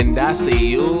And I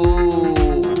see you.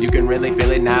 You can really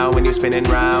feel it now when you're spinning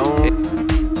round.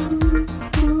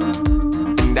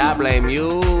 And I blame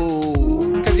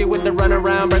you, cause you with the run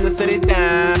around, burn the city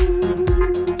down.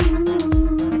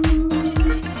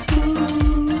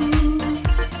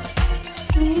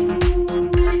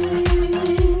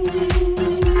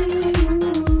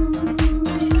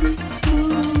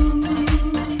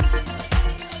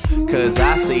 Cause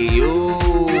I see you,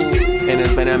 and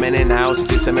it's been a minute now since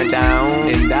you simmer down.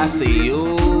 And I see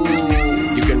you,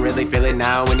 you can really feel it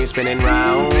now when you're spinning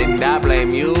round. And I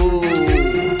blame you,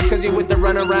 cause you with the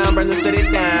run around, burn the city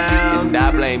down. And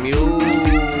I blame you,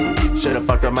 should've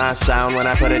fucked up my sound when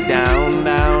I put it down,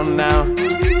 down, down.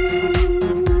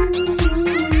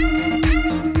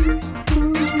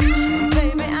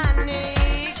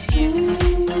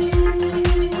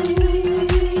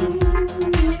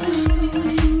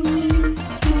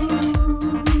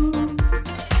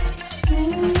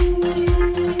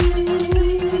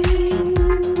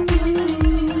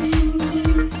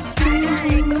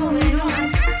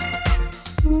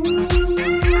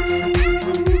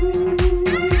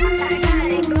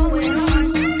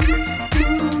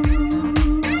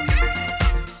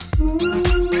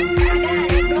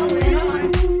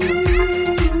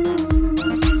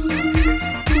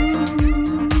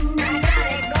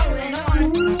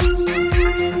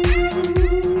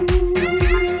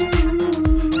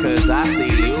 I see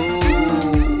you,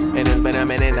 and it's been a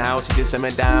minute now since you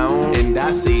simmer down. And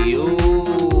I see you,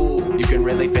 you can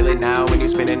really feel it now when you're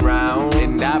spinning round.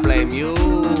 And I blame you,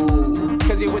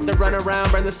 cause you with the run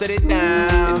around, burn the city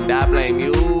down. And I blame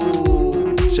you,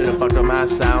 should've fucked up my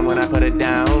sound when I put it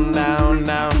down.